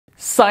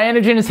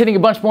Cyanogen is hitting a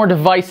bunch more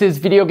devices.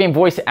 Video game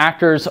voice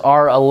actors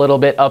are a little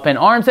bit up in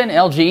arms, and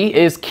LG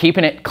is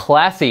keeping it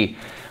classy.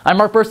 I'm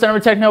Mark Burstein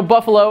with Techno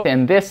Buffalo,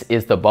 and this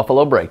is the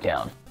Buffalo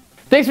Breakdown.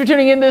 Thanks for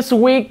tuning in this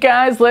week,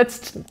 guys.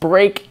 Let's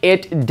break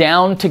it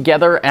down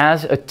together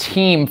as a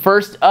team.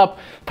 First up,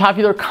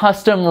 popular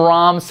custom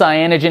ROM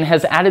Cyanogen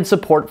has added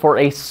support for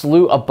a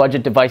slew of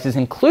budget devices,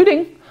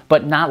 including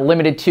but not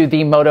limited to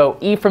the Moto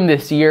E from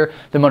this year,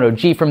 the Moto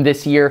G from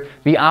this year,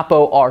 the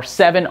Oppo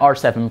R7,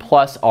 R7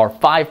 Plus,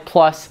 R5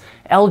 Plus,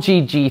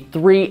 LG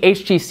G3,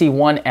 HTC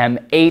One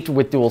M8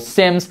 with dual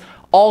SIMs,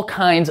 all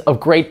kinds of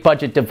great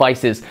budget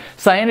devices.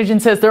 Cyanogen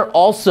says they're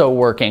also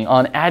working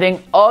on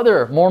adding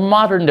other more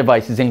modern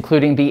devices,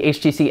 including the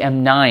HTC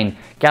M9,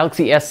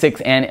 Galaxy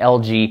S6, and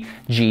LG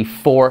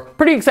G4.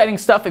 Pretty exciting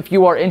stuff. If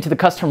you are into the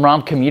custom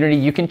ROM community,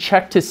 you can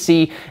check to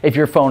see if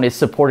your phone is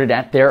supported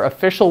at their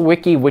official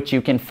wiki, which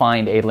you can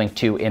find a link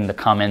to in the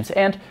comments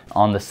and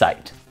on the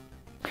site.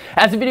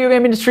 As the video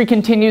game industry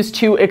continues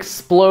to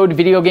explode,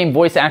 video game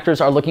voice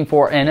actors are looking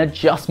for an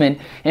adjustment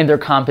in their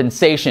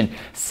compensation.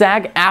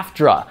 SAG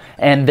AFTRA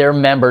and their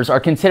members are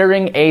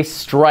considering a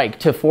strike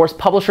to force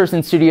publishers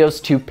and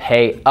studios to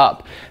pay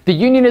up. The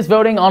union is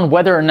voting on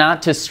whether or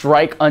not to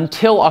strike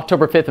until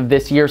October 5th of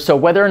this year, so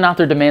whether or not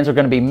their demands are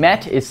going to be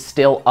met is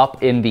still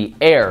up in the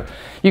air.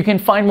 You can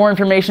find more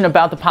information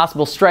about the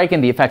possible strike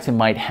and the effects it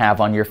might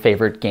have on your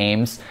favorite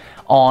games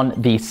on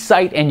the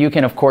site, and you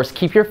can of course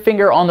keep your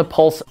finger on the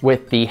pulse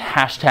with the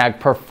hashtag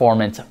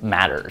Performance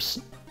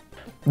Matters.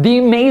 The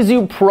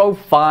Meizu Pro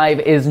 5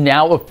 is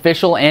now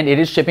official, and it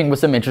is shipping with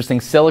some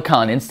interesting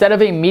silicon. Instead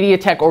of a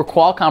MediaTek or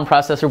Qualcomm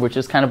processor, which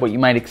is kind of what you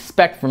might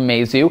expect from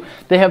Meizu,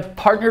 they have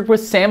partnered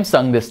with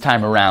Samsung this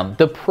time around.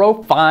 The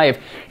Pro 5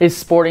 is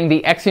sporting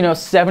the Exynos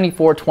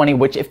 7420,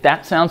 which, if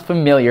that sounds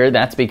familiar,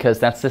 that's because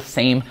that's the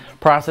same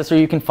processor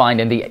you can find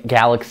in the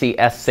Galaxy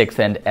S6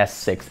 and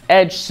S6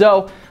 Edge,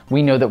 so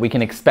we know that we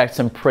can expect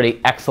some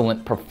pretty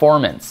excellent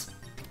performance.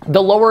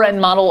 The lower end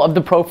model of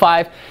the Pro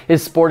 5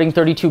 is sporting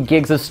 32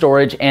 gigs of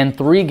storage and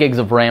 3 gigs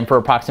of RAM for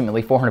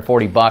approximately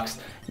 $440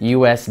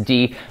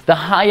 USD. The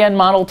high end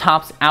model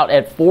tops out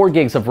at 4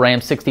 gigs of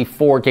RAM,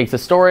 64 gigs of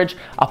storage,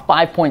 a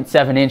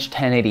 5.7 inch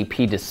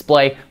 1080p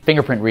display,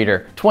 fingerprint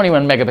reader,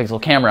 21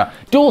 megapixel camera,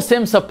 dual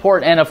SIM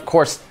support, and of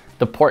course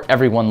the port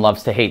everyone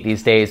loves to hate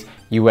these days,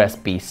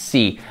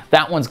 USB-C.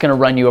 That one's going to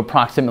run you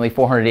approximately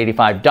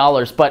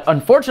 $485, but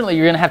unfortunately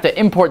you're going to have to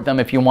import them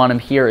if you want them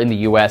here in the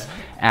US,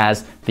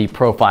 as the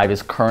Pro 5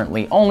 is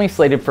currently only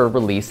slated for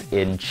release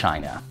in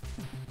China.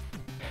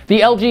 The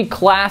LG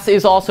Class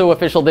is also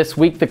official this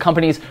week. The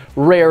company's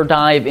rare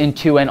dive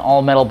into an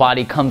all-metal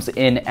body comes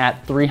in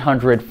at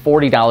 $340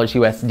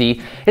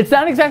 USD. It's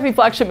not exactly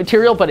flagship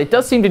material, but it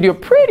does seem to do a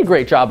pretty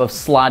great job of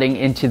slotting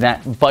into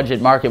that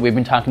budget market we've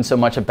been talking so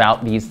much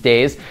about these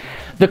days.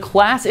 The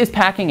Class is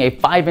packing a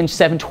 5-inch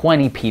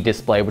 720p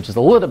display, which is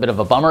a little bit of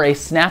a bummer, a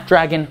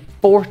Snapdragon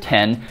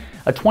 410,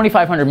 a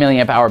 2500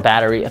 milliamp hour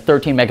battery, a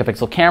 13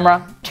 megapixel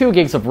camera, 2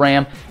 gigs of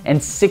RAM,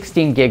 and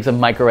 16 gigs of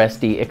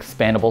microSD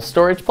expandable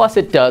storage. Plus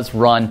it does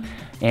run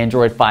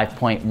Android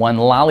 5.1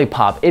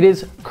 Lollipop. It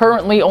is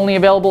currently only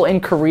available in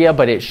Korea,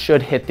 but it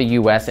should hit the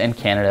US and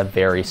Canada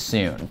very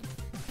soon.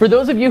 For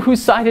those of you who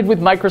sided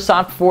with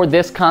Microsoft for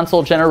this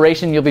console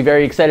generation, you'll be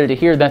very excited to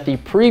hear that the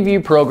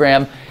preview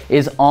program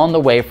is on the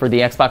way for the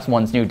Xbox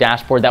One's new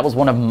dashboard. That was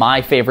one of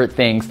my favorite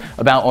things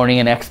about owning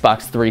an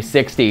Xbox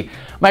 360.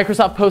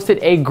 Microsoft posted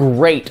a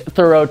great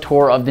thorough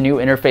tour of the new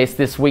interface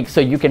this week, so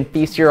you can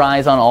feast your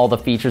eyes on all the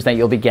features that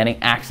you'll be getting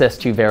access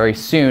to very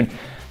soon.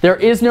 There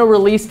is no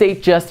release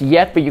date just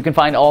yet, but you can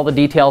find all the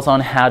details on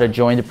how to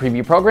join the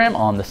preview program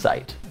on the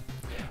site.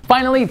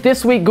 Finally,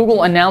 this week,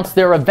 Google announced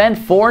their event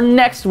for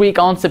next week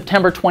on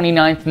September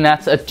 29th, and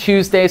that's a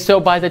Tuesday. So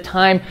by the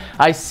time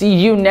I see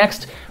you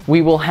next,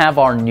 we will have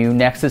our new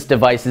Nexus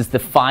devices, the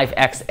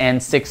 5X and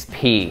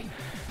 6P.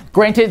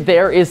 Granted,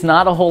 there is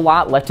not a whole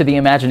lot left to the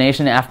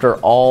imagination after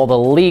all the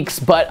leaks,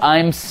 but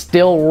I'm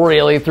still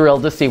really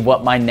thrilled to see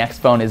what my next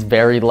phone is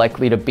very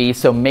likely to be.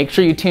 So make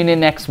sure you tune in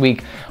next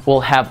week.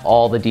 We'll have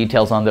all the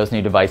details on those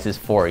new devices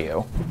for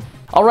you.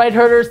 All right,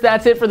 herders,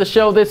 that's it for the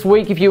show this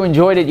week. If you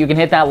enjoyed it, you can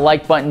hit that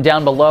like button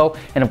down below.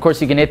 And of course,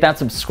 you can hit that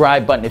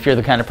subscribe button if you're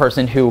the kind of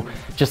person who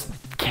just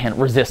can't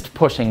resist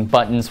pushing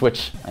buttons,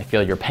 which I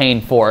feel you're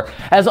paying for.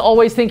 As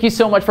always, thank you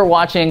so much for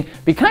watching.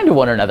 Be kind to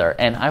one another,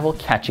 and I will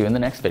catch you in the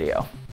next video.